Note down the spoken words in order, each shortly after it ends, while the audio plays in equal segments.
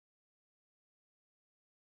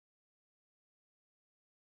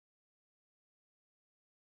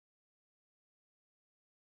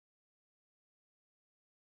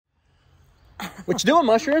What you doing,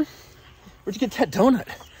 Mushroom? Where'd you get that donut?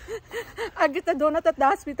 I get the donut at the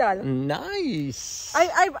hospital. Nice.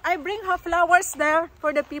 I bring her flowers there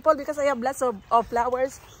for the people because I have lots of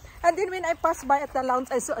flowers. And then when I passed by at the lounge,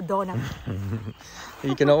 I saw a donut.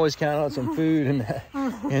 You can always count on some food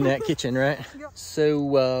in that kitchen, right? So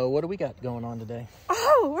what do we got going on today?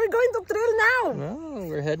 Oh, we're going to trail now. Oh,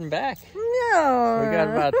 we're heading back. Yeah. We got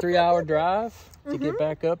about a 3-hour drive to get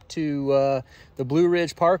back up to the Blue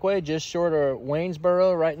Ridge Parkway, just short of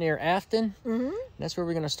Waynesboro, right near Afton. That's where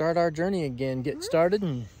we're going to start our journey again, get started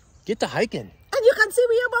and get to hiking. And you can see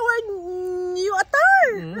we have our new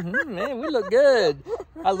attire. Man, we look good.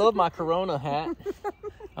 I love my Corona hat.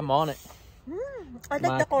 I'm on it. I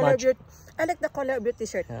like the color of your. I like the color of your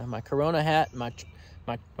t-shirt. My Corona hat, my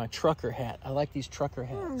trucker hat. I like these trucker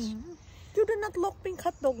hats. You do not look pink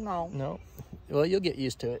hot dog now. No. Well, you'll get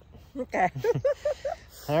used to it. Okay.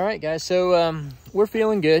 All right, guys. So we're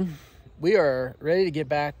feeling good. We are ready to get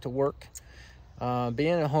back to work.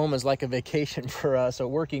 Being at home is like a vacation for us, a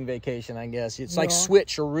working vacation, I guess. It's like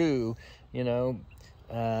switcheroo, you know.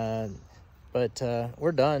 But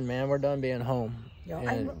we're done, man. We're done being home.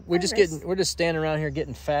 And we're just standing around here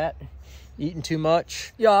getting fat, eating too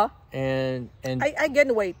much. Yeah. And I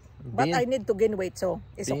gain weight, but I need to gain weight, so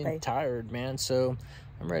it's okay. Being tired, man. So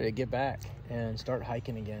I'm ready to get back and start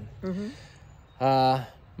hiking again.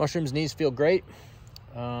 Mushroom's knees feel great.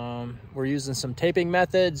 We're using some taping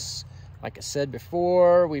methods. Like I said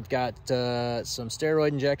before, we've got some steroid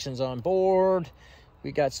injections on board.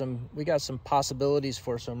 We got some possibilities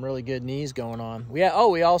for some really good knees going on. We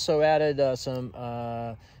also added some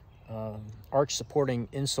arch supporting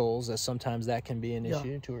insoles, as sometimes that can be an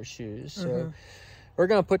issue to our shoes. So we're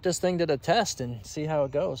gonna put this thing to the test and see how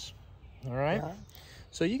it goes. All right.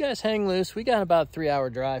 So you guys hang loose. We got about a 3-hour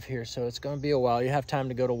drive here, so it's gonna be a while. You have time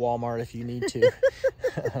to go to Walmart if you need to.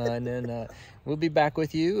 And then we'll be back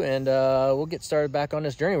with you, and we'll get started back on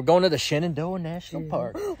this journey. We're going to the Shenandoah National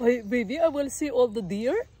Park. Wait, baby, I will see all the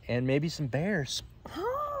deer. And maybe some bears.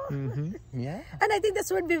 Yeah. And I think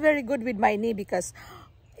this would be very good with my knee because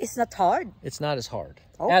it's not hard. It's not as hard.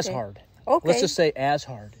 Okay. As hard. Okay. Let's just say as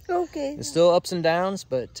hard. Okay. It's still ups and downs,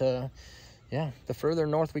 but yeah, the further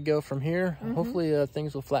north we go from here, hopefully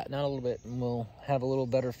things will flatten out a little bit, and we'll have a little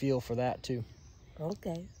better feel for that too.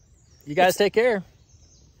 Okay. You guys take care.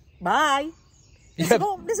 Bye. Let's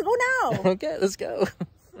go now. Okay, let's go.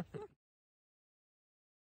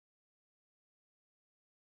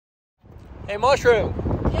 Hey, Mushroom.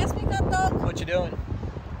 Yes, we got dog. What you doing?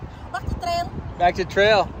 Back to trail. Back to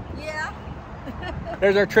trail. Yeah.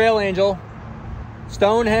 There's our trail angel,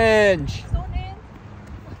 Stonehenge.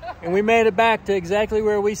 And we made it back to exactly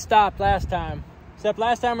where we stopped last time. Except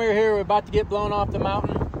last time we were here, we were about to get blown off the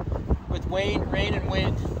mountain with rain and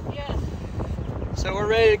wind. Yes. So we're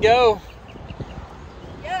ready to go.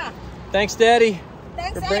 Yeah. Thanks, Daddy.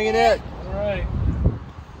 Thanks for bringing it. All right.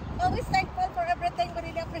 Always thankful for everything. We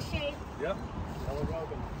really appreciate. Yep. Always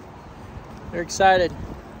welcome. They're excited.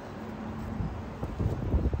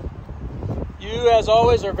 You, as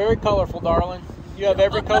always, are very colorful, darling. You have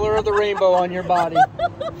every color of the rainbow on your body. Wow,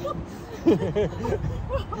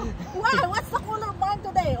 what's the color of mine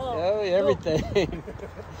today? Oh, everything.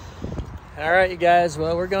 All right, you guys.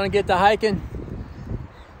 Well, we're going to get to hiking.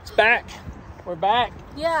 It's back. We're back.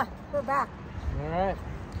 Yeah, we're back. All right.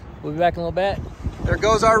 We'll be back in a little bit. There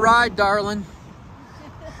goes our ride, darling.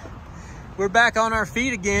 We're back on our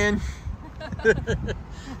feet again.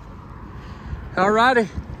 All righty.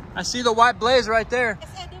 I see the white blaze right there.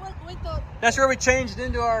 That's where we changed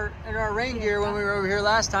into our rain gear when we were over here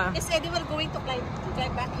last time. Is anyone going to climb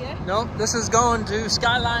back here? Nope, this is going to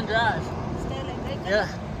Skyline Drive. Skyline Drive? Yeah,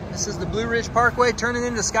 this is the Blue Ridge Parkway turning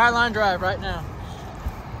into Skyline Drive right now.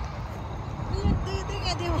 Do you think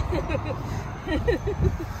anyone?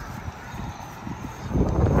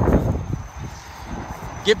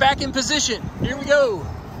 Get back in position. Here we go.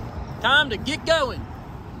 Time to get going.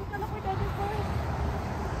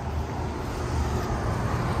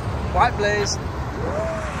 White blaze.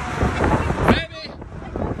 Baby.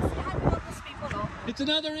 It's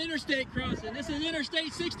another interstate crossing. This is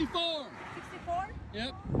Interstate 64. 64?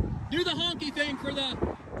 Yep. Do the honky thing for the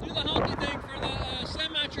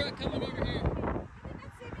semi truck coming over here.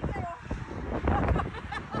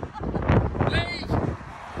 Blaze.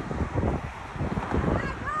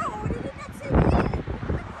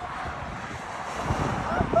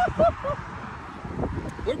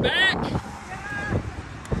 We're back.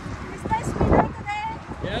 It's nice weather today.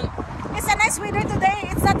 Yeah. It's a nice weather today.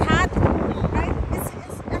 It's not hot, right?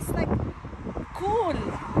 It's like cool.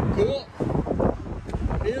 Cool.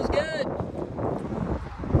 Feels good.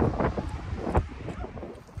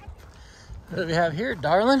 do we have here,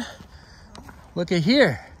 darling? Look at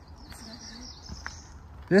here.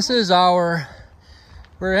 This is we're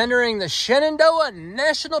entering the Shenandoah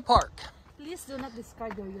National Park. Please do not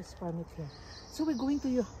discard your use permit here. So we're going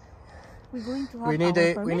to have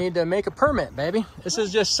We need to make a permit, baby. This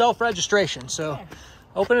is just self-registration. So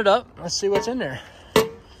open it up. Let's see what's in there.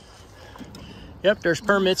 Yep, there's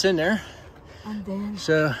permits in there. And then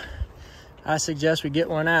So I suggest we get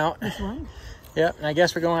one out. this one? Yep, and I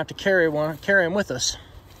guess we're going to have to carry them with us.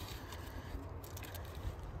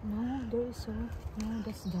 No, there is one. No,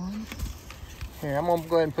 that's done. Here, I'm going to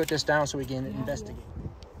go ahead and put this down so we can investigate.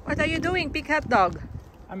 What are you doing, Big Hot Dog?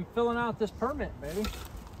 I'm filling out this permit, baby.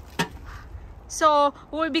 So,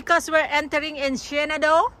 because we're entering in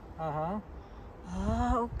Shenandoah? Uh-huh.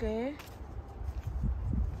 Ah, okay.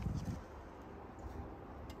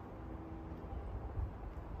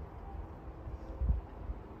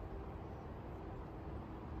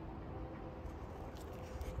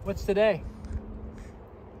 What's today?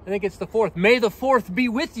 I think it's the 4th. May the 4th be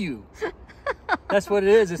with you. That's what it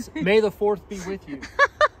is. It's May the 4th be with you.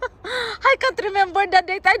 I can't remember the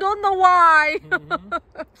date. I don't know why.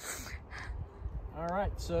 All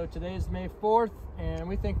right, so today is May 4th, and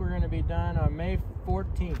we think we're going to be done on May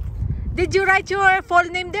 14th. Did you write your full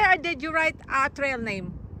name there, or did you write a trail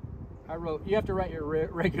name? I wrote, you have to write your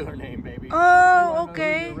regular name, baby. Oh, Know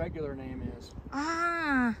okay. who your regular name is.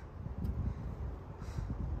 Ah.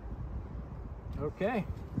 Okay,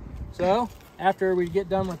 so after we get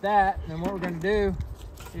done with that, then what we're going to do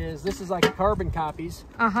is, this is like carbon copies.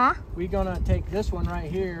 Uh-huh. We're going to take this one right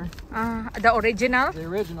here, The original? the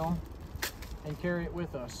original, and carry it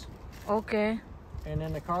with us. Okay. And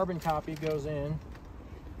then the carbon copy goes in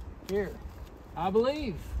here, I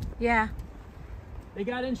believe. Yeah. They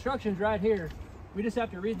got instructions right here. We just have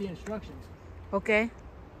to read the instructions. Okay.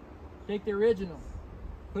 Take the original,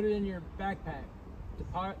 put it in your backpack.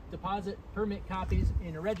 Deposit permit copies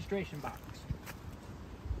in a registration box.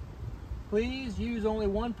 Please use only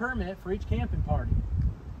one permit for each camping party.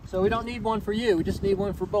 So we don't need one for you, we just need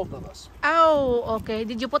one for both of us. Oh, okay.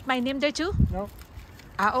 Did you put my name there too? No.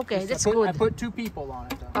 Ah, okay. That's I good. put 2 people on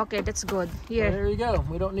it though. Okay, that's good. So Here. there you go.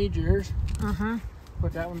 We don't need yours. Uh-huh.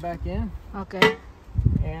 Put that one back in. Okay.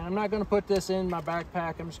 And I'm not going to put this in my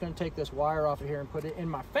backpack. I'm just going to take this wire off of here and put it in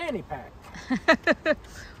my fanny pack.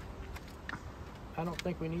 I don't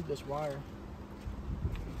think we need this wire.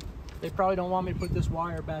 They probably don't want me to put this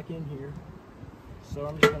wire back in here. So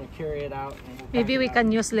I'm just going to carry it out. And Maybe we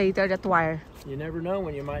can use later that wire. You never know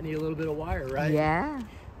when you might need a little bit of wire, right? Yeah.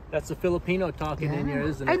 That's the Filipino talking in you,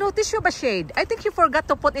 isn't it? I noticed you have a shade. I think you forgot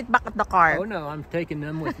to put it back at the car. Oh no, I'm taking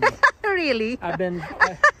them with me. Really?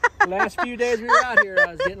 The last few days we were out here,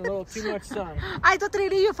 I was getting a little too much sun. I thought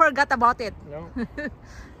really you forgot about it. No.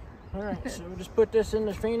 All right, so we'll just put this in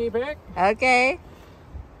the fanny pack. Okay.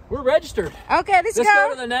 We're registered. Okay, let's go go.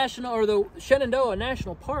 to the National, or the Shenandoah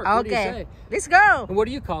National Park. What do you say? Let's go. And what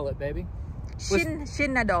do you call it, baby?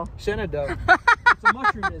 Shenandoah. Shenandoah. It's a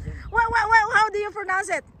mushroomism. How do you pronounce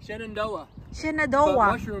it? Shenandoah. But Shenandoah.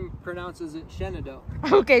 mushroom pronounces it Shenandoah.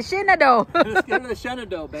 Okay, Shenandoah. Let's go to the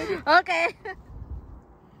Shenandoah, baby. Okay.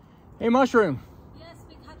 Hey, Mushroom. Yes,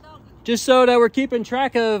 Big Hot Dog. Just so that we're keeping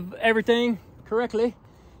track of everything correctly,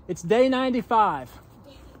 it's day 95.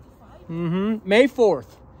 Day 95? May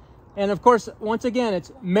 4th. And of course, once again,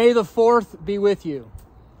 it's May the 4th be with you.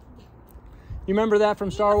 You remember that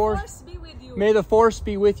from Star Wars? May the Force be with you. May the Force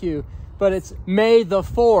be with you. But it's May the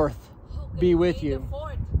 4th be with you. May the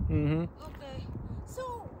 4th. Okay.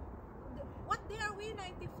 So, what day are we?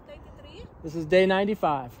 93? This is day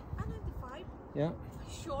 95. 95? Yeah.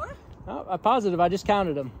 Sure? Oh, I'm positive. I just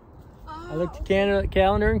counted them. I looked at the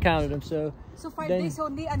calendar and counted them. So 5 days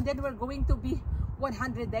only, and then we're going to be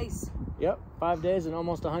 100 days. Yep, 5 days and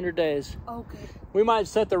almost 100 days. Okay. We might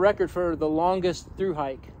set the record for the longest through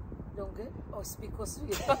hike. Longer? Oh, because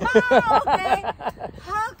we... Okay.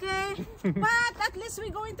 Okay. But at least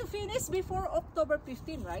we're going to finish before October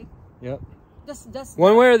 15, right? Yep. Just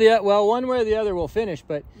one way or the other we'll finish,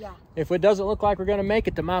 but yeah. If it doesn't look like we're going to make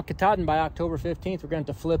it to Mount Katahdin by October 15th, we're going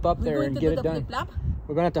to have to flip up there and get it done.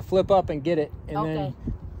 We're going to have to flip up and get it and then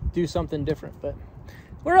do something different, but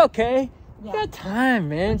we're okay. Yeah. You got time,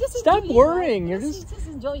 man. Stop worrying. You're just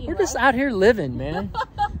enjoying. We're just out here living, man.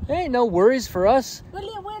 There ain't no worries for us. We're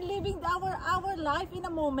living our life in a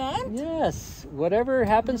moment. Yes. Whatever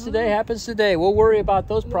happens today, happens today. We'll worry about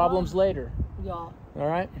those problems later. Yeah. All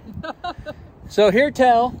right? So here,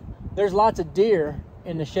 there's lots of deer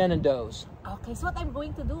in the Shenandoahs. Okay, so what I'm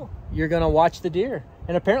going to do? You're going to watch the deer.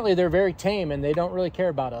 And apparently they're very tame and they don't really care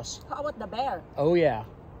about us. How about the bear? Oh, yeah.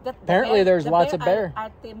 Apparently there's lots of bear.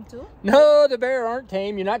 Are tame too? No, the bear aren't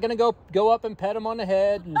tame. You're not going to go up and pet them on the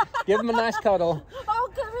head and give them a nice cuddle.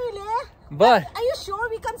 Okay, really? But are you sure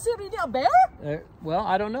we can see really a bear? Well,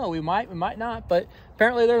 I don't know. We might not. But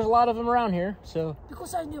apparently there's a lot of them around here. So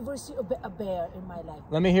because I never see a bear in my life.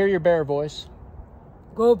 Let me hear your bear voice.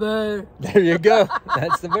 Go bear. There you go.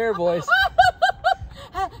 That's the bear voice.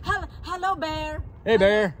 Hello, bear. Hey,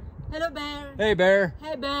 bear. Hello, bear. Hey, bear.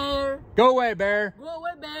 Hey, bear. Go away, bear. Go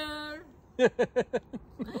away, bear.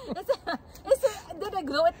 Did I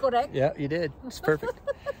do it correct? Yeah, you did. It's perfect.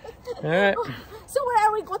 All right. So what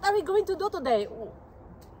are we going to do today?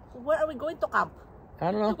 Where are we going to camp?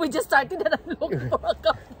 I don't know. We just started and I'm looking for a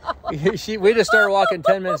camp now. We just started walking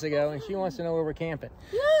 10 minutes ago, and she wants to know where we're camping.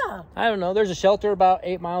 Yeah. I don't know. There's a shelter about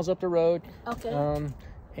 8 miles up the road. Okay.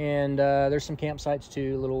 And there's some campsites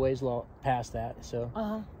too, a little ways past that. So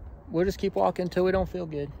we'll just keep walking until we don't feel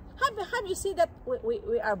good. Have you seen that we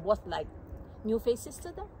are both like new faces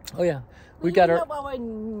today? Oh yeah, we got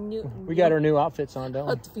our new outfits on, don't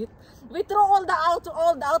we? Outfit. We throw all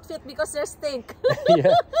the outfit because they stink.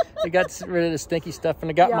 Yeah, we got rid of the stinky stuff, and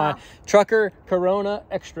I got my trucker Corona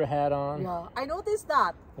extra hat on. Yeah, I noticed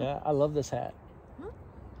that. Yeah, I love this hat.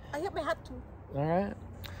 I have my hat too. All right.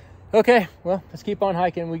 Okay, well, let's keep on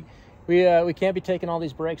hiking. We can't be taking all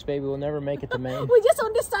these breaks, baby. We'll never make it to Maine. We just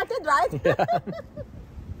only started, right? Yeah.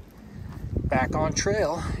 Back on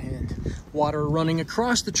trail, and water running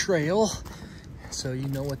across the trail. So you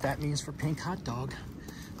know what that means for Pink Hot Dog.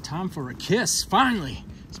 Time for a kiss, finally.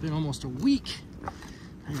 It's been almost a week.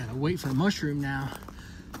 I gotta wait for Mushroom now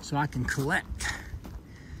so I can collect.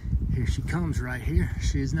 Here she comes right here.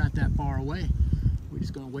 She is not that far away. We're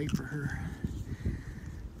just gonna wait for her.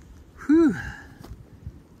 Whew.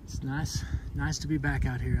 It's nice to be back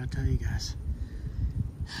out here, I'll tell you guys.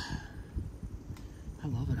 I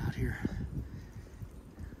love it out here.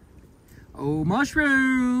 Oh,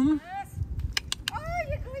 Mushroom! Yes. Oh,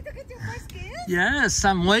 you're going to get your first kiss? Yes,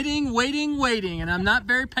 I'm waiting, and I'm not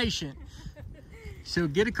very patient. So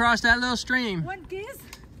get across that little stream. One kiss?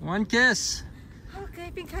 One kiss. Okay,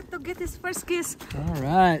 Pink Hot Dog get his first kiss. All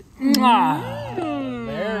right. Mwah.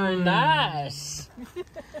 Very nice.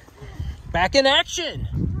 Back in action.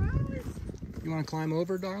 You want to climb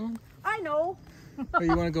over, darling? I know. Or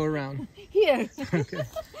you want to go around? Here. Okay.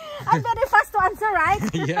 I'm very fast to answer, right?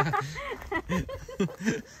 Yeah.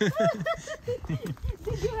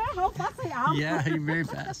 Did you hear how fast I am? Yeah, you're very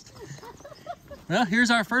fast. Well,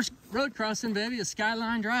 here's our first road crossing, baby, a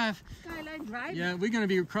Skyline Drive. Skyline Drive? Yeah, we're going to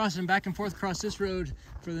be crossing back and forth across this road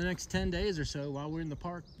for the next 10 days or so while we're in the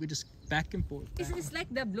park. We just back and forth. Is this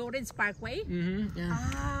like the Blue Ridge Parkway? Mm-hmm, yeah.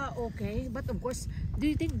 Ah, okay. But of course, do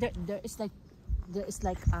you think there is like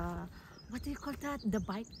what do you call that? The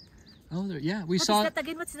bike? Oh, yeah. What's that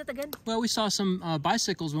again? What's that again? Well, we saw some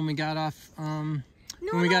bicycles when we got off. When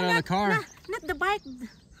we got out of the car. Not the bike.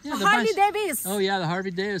 Yeah, the Harley Davis. Oh yeah, the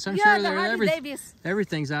Harley Davis. I'm yeah, sure the Harley Davis.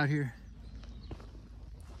 Everything's out here.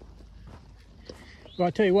 Well,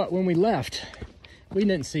 I'll tell you what. When we left, we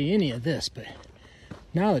didn't see any of this, but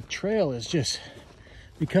now the trail is just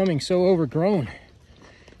becoming so overgrown.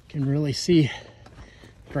 You can really see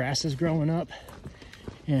grass is growing up,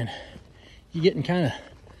 and you're getting kind of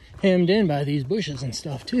hemmed in by these bushes and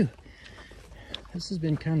stuff too. This has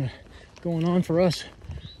been kind of going on for us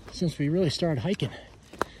since we really started hiking.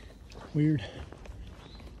 Weird.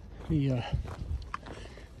 The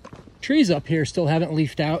trees up here still haven't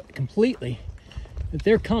leafed out completely, but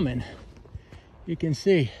they're coming. You can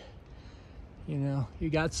see, you know, you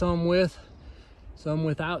got some with, some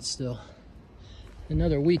without still.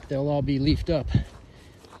 Another week they'll all be leafed up.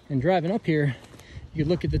 And driving up here, you could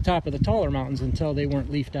look at the top of the taller mountains and tell they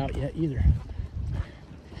weren't leafed out yet either.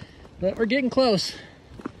 But we're getting close.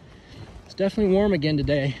 It's definitely warm again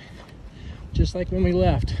today, just like when we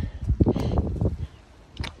left.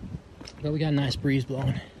 But we got a nice breeze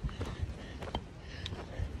blowing.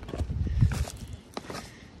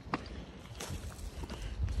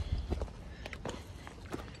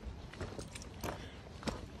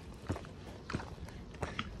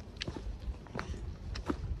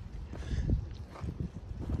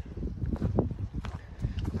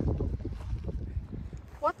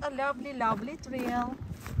 What a lovely, lovely trail.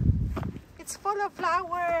 It's full of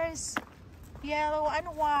flowers, yellow and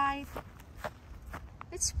white.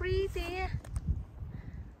 It's pretty.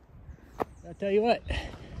 I'll tell you what, you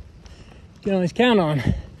can always count on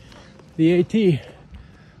the AT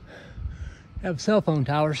have cell phone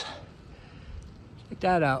towers. Check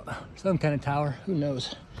that out, some kind of tower, who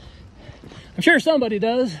knows. I'm sure somebody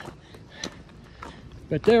does,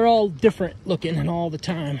 but they're all different looking and all the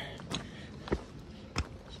time.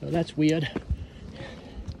 So that's weird.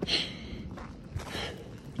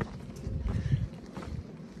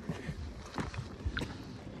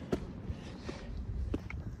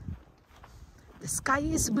 The sky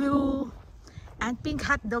is blue and pink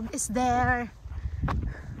hot dog is there.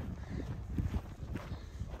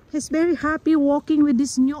 He's very happy walking with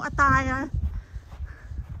this new attire.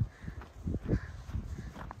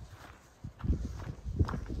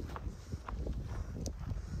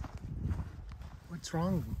 What's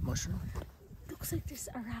wrong, Mushroom? Looks like there's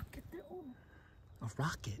a rocket there. Oh. A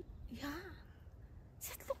rocket? Yeah.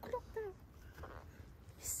 Look there.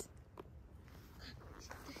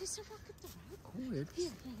 There is a rocket there, right? Oh, it's...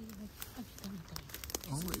 Here.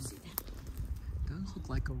 Oh, it does look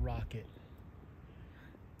like a rocket.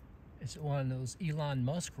 It's one of those Elon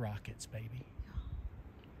Musk rockets, baby.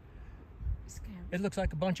 Scary. It looks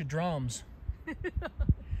like a bunch of drums.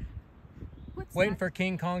 What's Waiting that? for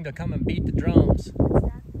King Kong to come and beat the drums. What's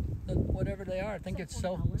that? Whatever they are, I think it's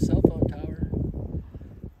cell Cell phone tower.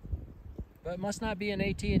 But it must not be an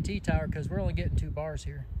AT&T tower because we're only getting 2 bars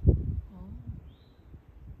here. Oh.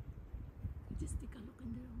 Just take a look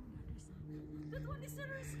on the other side. That one is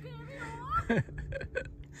really scary,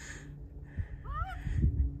 oh!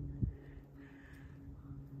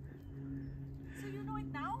 So you know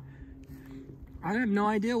it now? I have no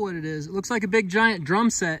idea what it is. It looks like a big giant drum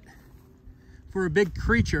set for a big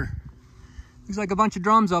creature. Looks like a bunch of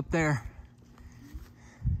drums up there.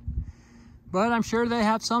 But I'm sure they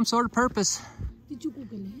have some sort of purpose. Did you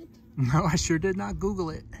Google it? No, I sure did not Google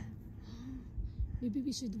it. Maybe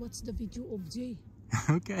we should watch the video of Jay.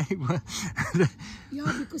 Okay.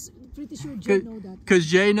 Yeah, because pretty sure Jay know that. Because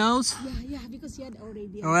Jay knows? Yeah, because he had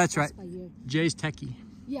already. Oh, that's right. Jay's techie.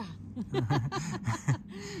 Yeah.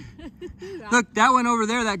 Look, that one over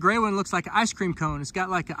there, that gray one looks like an ice cream cone. It's got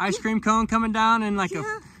like an ice cream cone coming down and like a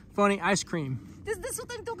funny ice cream. This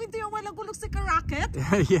what I'm talking to you a while ago. Looks like a rocket.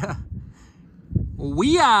 Yeah.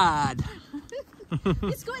 Weird.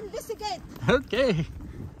 Let's go investigate. Okay.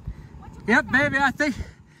 Yep, baby,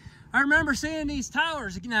 I remember seeing these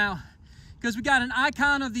towers now because we got an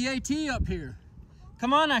icon of the AT up here.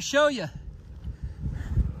 Come on, I'll show you.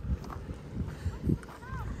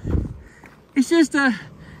 It's just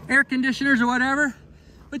air conditioners or whatever.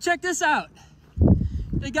 But check this out.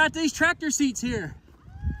 They got these tractor seats here.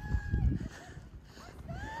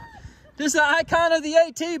 This is an icon of the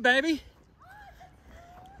AT, baby.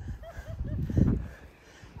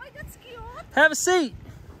 Oh, that's cute. Have a seat.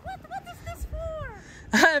 What is this for?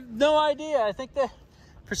 I have no idea. I think that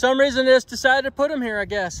for some reason they just decided to put them here, I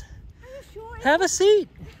guess. Are you sure? Have a seat.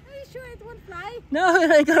 Are you sure it won't fly? No,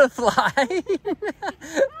 it ain't gonna fly. I see.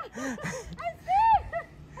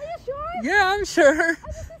 Are you sure? Yeah, I'm sure.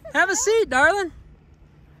 Have a seat, darling.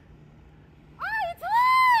 Oh, it's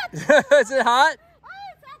hot. Is it hot? Oh,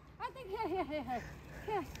 it's hot. I think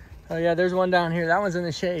here. Oh yeah, there's one down here. That one's in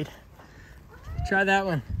the shade. Try that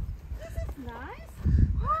one. This is nice.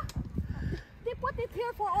 Huh? They put it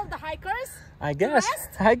here for all the hikers? I guess. Rest?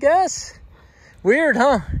 I guess. Weird,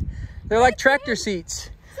 huh? They're like tractor seats.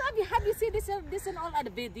 So have you seen this in all other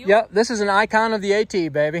video? Yep, this is an icon of the AT,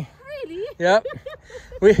 baby. Really? Yep.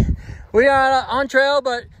 we are on trail,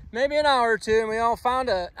 but maybe an hour or two, and we all found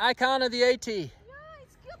an icon of the AT. Yeah,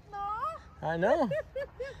 it's cute, no? I know.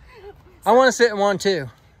 I want to sit in one too.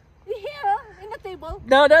 Here, in the table.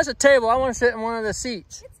 No, there's a table. I want to sit in one of the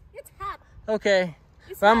seats. It's hot. Okay.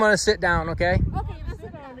 It's But I'm hot. going to sit down, okay? Okay, let's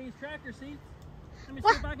sit Sit down. on these tractor seats. Let me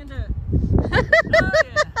see if I can do it. Oh, yeah.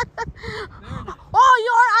 Very nice. Oh,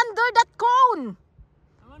 you are under that cone.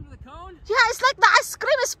 I'm under the cone? Yeah, it's like the ice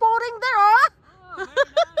cream is pouring there, oh. Oh, very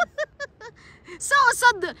nice. So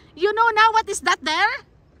you know now what is that there?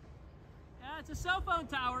 Yeah, it's a cell phone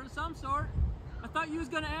tower of some sort. I thought you was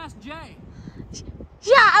going to ask Jay.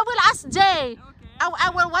 Yeah, I will ask Jay. Okay. I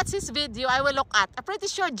will watch his video. I will look at. I'm pretty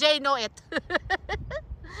sure Jay know it. You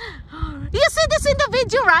see this in the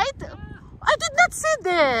video, right? Yeah. I did not see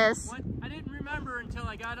this. What? I didn't remember until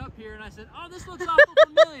I got up here and I said, oh, this looks awful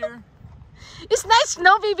familiar. It's nice,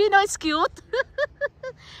 no, baby? No, it's cute.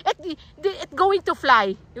 It's going to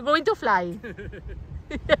fly. You're going to fly.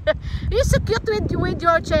 You're so cute with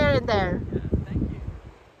your chair in there. Yeah, thank you.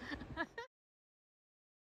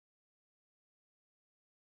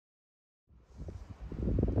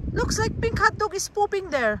 Looks like pink hot dog is pooping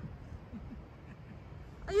there.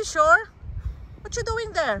 Are you sure? What you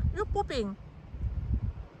doing there? You're pooping.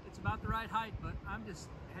 It's about the right height, but I'm just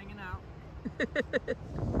hanging out.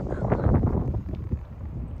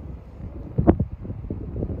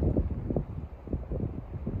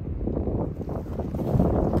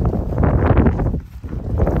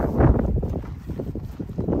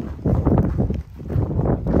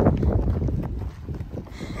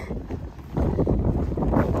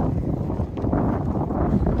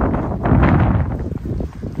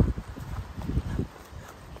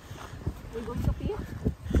 We're going to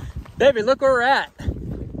Baby, look where we're at.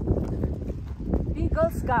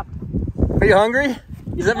 Beagle's Gap. Are you hungry?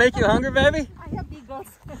 Does that make you hungry, baby? I have beagles.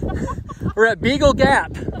 We're at Beagle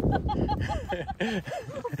Gap. Why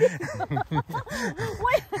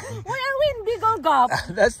are we in Beagle Gap?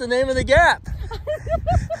 That's the name of the gap.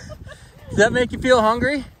 Does that make you feel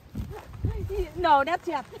hungry? No, not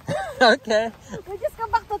yet. Okay. We just come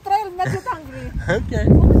back to trail, not yet hungry. Okay.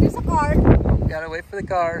 Oh, there's a car. Gotta wait for the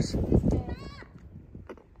cars.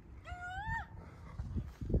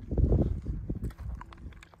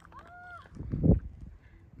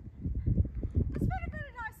 It's very,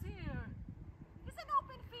 very nice here. It's an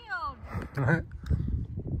open field. Right?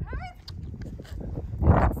 You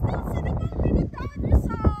can still see the mountain on the other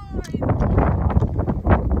side.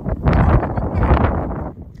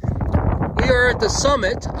 We are at the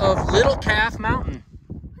summit of Little Calf Mountain.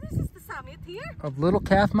 This is the summit here. Of Little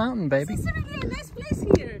Calf Mountain, baby. This is really a nice place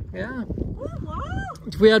here. Yeah. Oh, wow.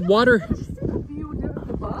 If we had water, There's still a view there at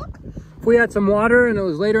the back. if we had some water and it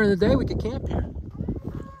was later in the day, we could camp here.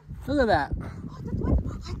 Look at that. Oh, that one.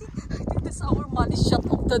 I think that's our money shot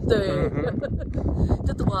of the day.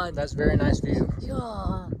 That one. That's a very nice view.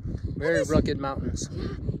 Yeah. Very rugged mountains.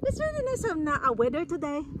 It's really nice weather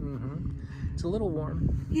today. It's a little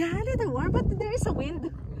warm. Yeah, a little warm, but there is a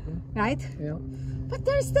wind. Right? Yeah. But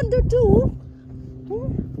there's still there too.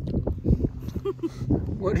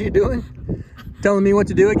 What are you doing? Telling me what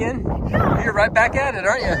to do again? Yeah. You're right back at it,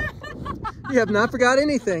 aren't you? You have not forgot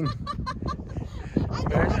anything.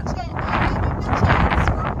 Very nice.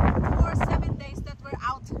 For 7 days that we're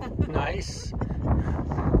out. Nice.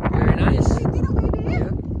 Very nice. You know, baby?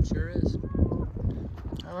 Yep, sure is.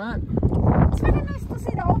 All right. It's very nice to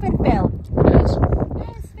see the open field. It is.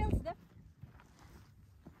 Yes, feels the...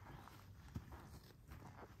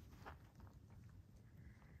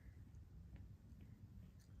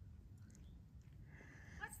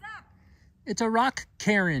 What's that? It's a rock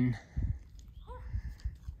cairn.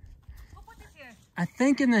 Who put it here? I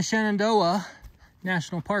think in the Shenandoah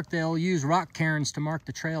National Park, they'll use rock cairns to mark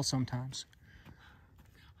the trail sometimes.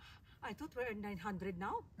 I thought we're at 900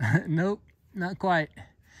 now. Nope, not quite.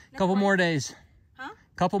 Couple more days. Huh?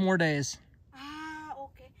 Couple more days. Ah,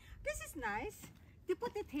 okay. This is nice. They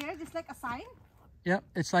put it here just like a sign. Yep,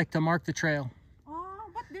 it's like to mark the trail. Oh,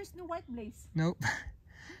 but there's no white blaze. Nope.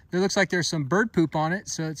 There looks like there's some bird poop on it,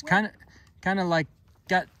 so it's kind of like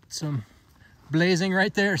got some blazing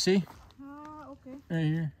right there. See? Ah, okay. Right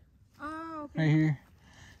here. Ah, okay. Right here.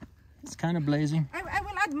 It's kind of blazing. I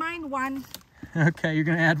will add mine one. Okay, you're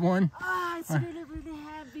gonna add one. Ah, it's really, really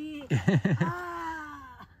heavy. Ah.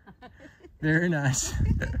 Very nice.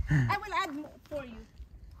 I will add more for you.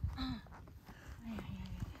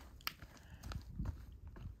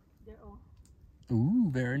 There, oh. Ooh,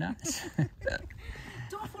 very nice.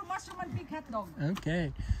 2 for mushroom and big hot dog.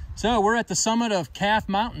 Okay, so we're at the summit of Calf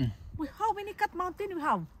Mountain. How many cat mountain we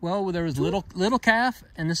have? Well, there was little Calf,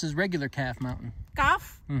 and this is regular Calf Mountain.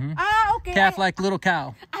 Calf? Ah, okay. Calf like little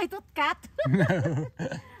cow. I thought cat.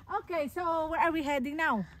 Okay, so where are we heading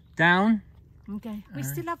now? Down. Okay, we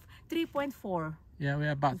still have 3.4. Yeah, we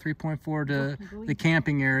have about 3.4 to the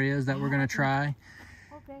camping areas that we're gonna try.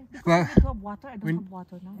 Okay, because Well, we need to have water. I don't have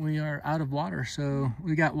water now. We are out of water, so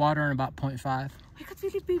we got water in about 0.5. I can't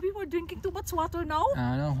really, baby, we're drinking too much water now.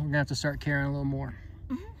 I know, we're gonna have to start carrying a little more.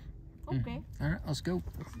 Okay, All right, let's go.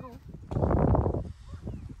 let's go.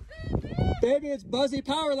 Baby, it's Buzzy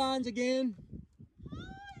Power Lines again.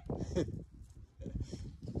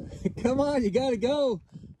 Come on, you gotta go.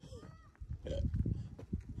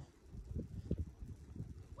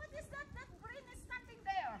 What is that? That green is standing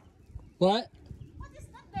there. What? What is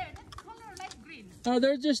that there? That color light green. Oh,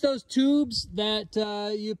 they're just those tubes that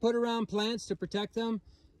you put around plants to protect them.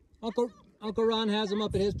 Uncle Ron has them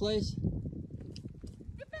up at his place.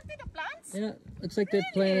 You planted the plants? Yeah, looks like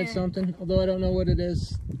they've planted something, although I don't know what it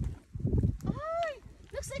is. Oh,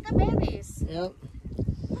 looks like a berries. Yep.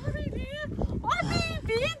 Oh, really? Oh,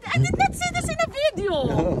 baby, I did not see this in a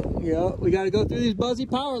video. Yeah, we got to go through these Buzzy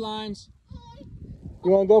Power Lines.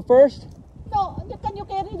 You want to go first? No, can you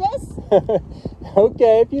carry this?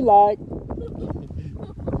 Okay, if you like.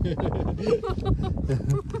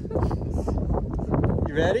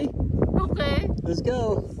 You ready? Okay. Let's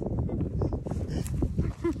go.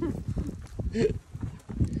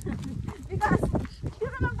 Because you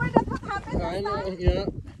remember that what happened I last know, time? yeah.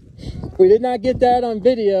 We did not get that on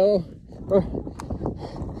video,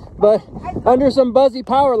 but under some Buzzy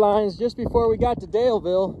Power Lines just before we got to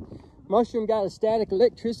Daleville, Mushroom got a static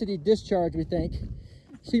electricity discharge, we think.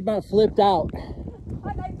 She about flipped out.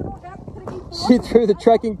 And I threw that trekking pole. She threw the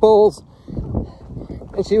trekking poles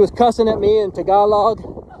and she was cussing at me in Tagalog.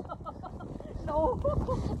 No,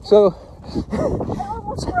 Oh, So, I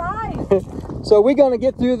almost cried. so we're gonna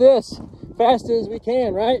get through this fast as we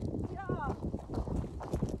can, right? Yeah.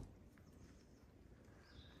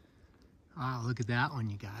 Wow, look at that one,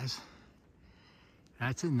 you guys.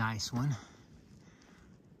 That's a nice one.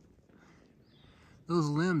 Those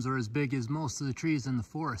limbs are as big as most of the trees in the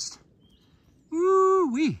forest.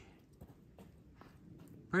 Woo-wee!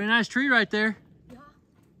 Pretty nice tree right there. Yeah.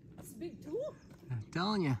 It's big too. I'm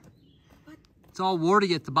telling you. But It's all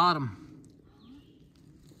warty at the bottom.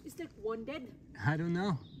 it's like wounded. I don't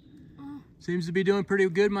know. Oh, Seems to be doing pretty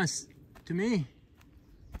good to me.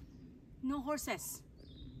 no horses.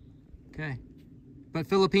 Okay. But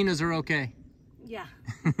Filipinos are okay. Yeah.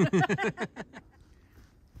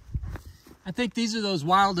 I think these are those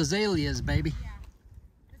wild azaleas, baby. Yeah.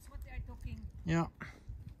 That's what they are talking. Yeah.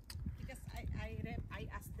 Because I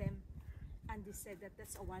asked them, and they said that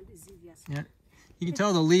that's a wild azaleas. Yeah. You can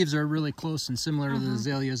tell the leaves are really close and similar to the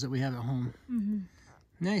azaleas that we have at home.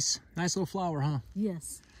 Nice. Nice little flower, huh?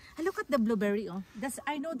 Yes. And look at the blueberry. Oh,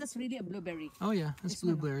 I know that's really a blueberry. Oh, yeah. That's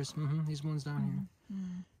blueberries. These ones down here.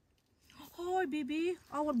 Oh, baby,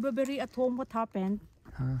 our blueberry at home. What happened?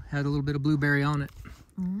 Had a little bit of blueberry on it.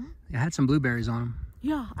 It had some blueberries on them.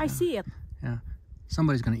 Yeah, I see it. Yeah.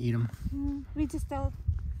 Somebody's going to eat them. We just tell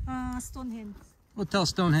Stonehenge. We'll tell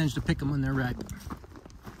Stonehenge to pick them when they're ripe.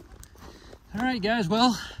 All right, guys.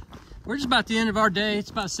 Well, we're just about the end of our day.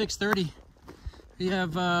 It's about 6:30. We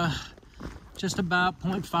have just about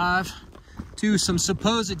 0.5 to some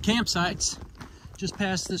supposed campsites just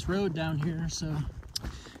past this road down here. So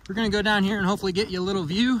we're going to go down here and hopefully get you a little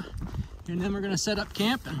view. And then we're going to set up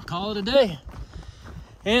camp and call it a day.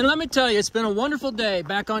 And let me tell you, it's been a wonderful day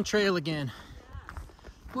back on trail again.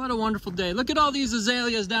 What a wonderful day. Look at all these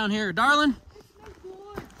azaleas down here, darling. It smells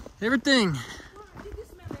good. Everything. Did you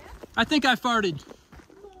smell it? I think I farted.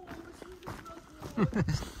 No, it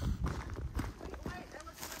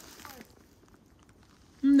really smells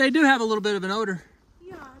good. They do have a little bit of an odor.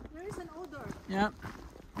 Yeah, there is an odor. Yep.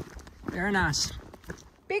 Very nice.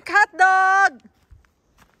 Big hot dog!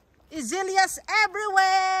 Azaleas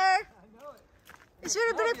everywhere! I know it. It's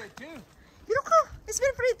very pretty. Too. You look, oh, it's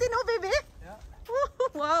very pretty, no, baby? Yeah.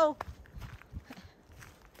 Wow.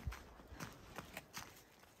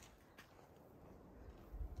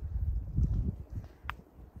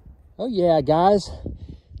 Oh yeah, guys.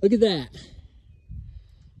 Look at that.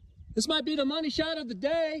 This might be the money shot of the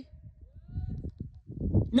day.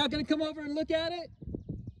 You're not gonna come over and look at it?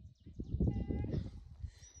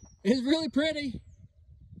 It's really pretty.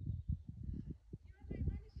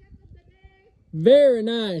 Very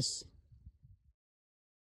nice.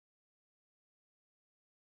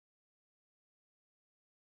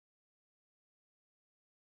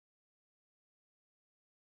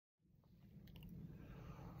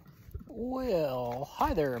 Well,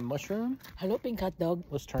 hi there, Mushroom. Hello, pink hot dog.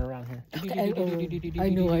 Let's turn around here. I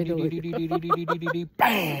know.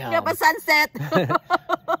 Bam! We have a sunset.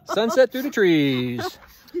 Sunset through the trees.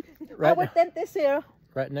 Right, Our tent is here.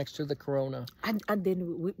 right next to the Corona. And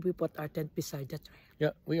then we put our tent beside the trail.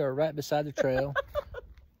 Yep, we are right beside the trail.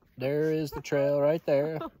 There is the trail right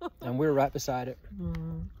there, and we're right beside it.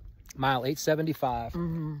 Mile 875.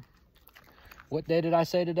 What day did I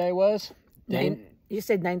say today was? Day You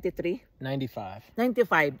said 93? 95.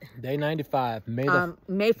 95. Day 95. May the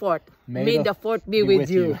May 4th. May May the- the 4th be with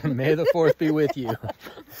you. May the 4th be with you.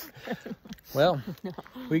 Well,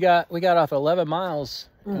 we got off 11 miles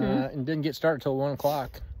and didn't get started till 1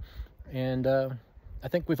 o'clock, and I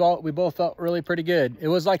think we both felt really pretty good. It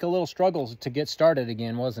was like a little struggle to get started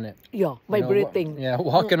again, wasn't it? Yeah, my You know, breathing. Yeah,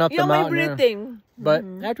 walking up the Yeah, my mountain. there. breathing. But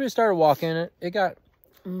after we started walking, it got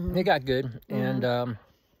good, and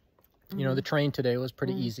you know, the train today was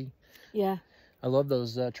pretty easy. Yeah. I love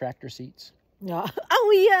those tractor seats. Yeah.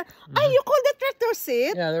 Oh, yeah. Oh, you call that tractor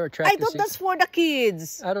seat? Yeah, they were tractor I thought seats. that's for the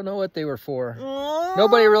kids. I don't know what they were for. Oh.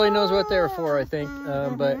 Nobody really knows what they were for, I think.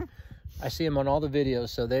 But I see them on all the videos,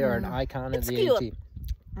 so they are an icon of the cute. AT.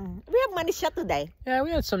 We have money shot today. Yeah, we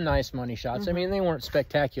had some nice money shots. I mean, they weren't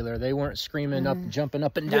spectacular. They weren't screaming up, jumping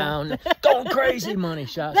up and down, going crazy money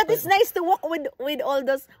shots. That but- is nice to walk with all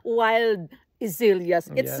those wild azaleas.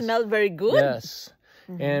 It Yes. smells very good. Yes.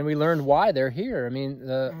 And we learned why they're here. I mean,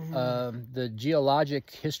 the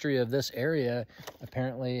geologic history of this area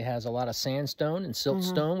apparently has a lot of sandstone and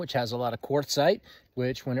siltstone, which has a lot of quartzite,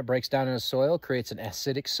 which when it breaks down in the soil creates an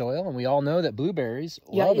acidic soil. And we all know that blueberries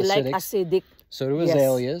Yeah, love you like acidic. acidic. So do Yes.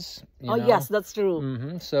 azaleas. You Oh, know? yes, that's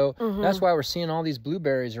true. So that's why we're seeing all these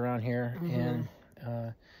blueberries around here. And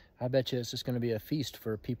I bet you it's just going to be a feast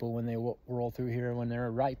for people when they roll through here when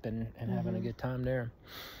they're ripe and having a good time there.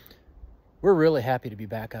 we're really happy to be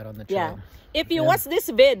back out on the trail. If you watch this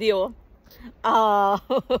video,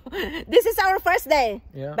 this is our first day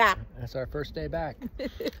back. That's our first day back.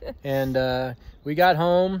 And we got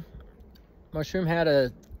home. Mushroom had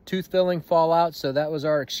a tooth filling fallout, so that was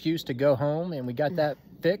our excuse to go home, and we got that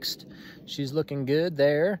fixed. She's looking good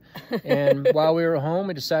there. And while we were home,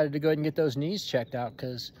 we decided to go ahead and get those knees checked out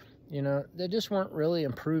because, you know, they just weren't really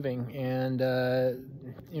improving, and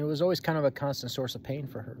you know, it was always kind of a constant source of pain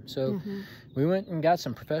for her. So we went and got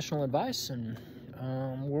some professional advice, and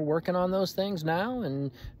we're working on those things now,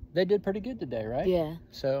 and they did pretty good today, right? Yeah.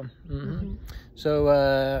 So,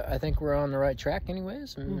 so I think we're on the right track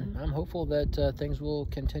anyways, and I'm hopeful that things will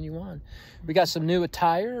continue on. We got some new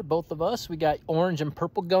attire, both of us. We got orange and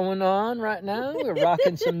purple going on right now. We're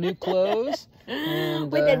rocking some new clothes.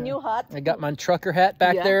 And, with a new hat. I got my trucker hat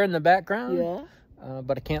back there in the background. Yeah.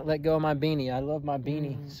 But I can't let go of my beanie. I love my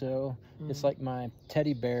beanie. So it's like my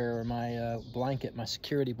teddy bear or my blanket, my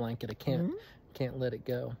security blanket. I can't let it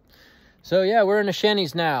go. So yeah, we're in the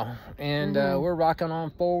shanties now, and we're rocking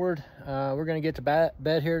on forward. We're gonna get to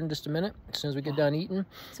bed here in just a minute, as soon as we get done eting,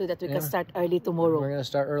 so that we can start early tomorrow. We're gonna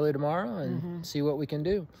start early tomorrow and see what we can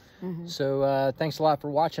do. So thanks a lot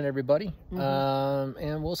for watching, everybody,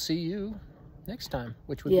 and we'll see you next time,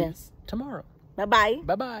 which would be tomorrow. Bye bye.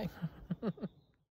 Bye bye.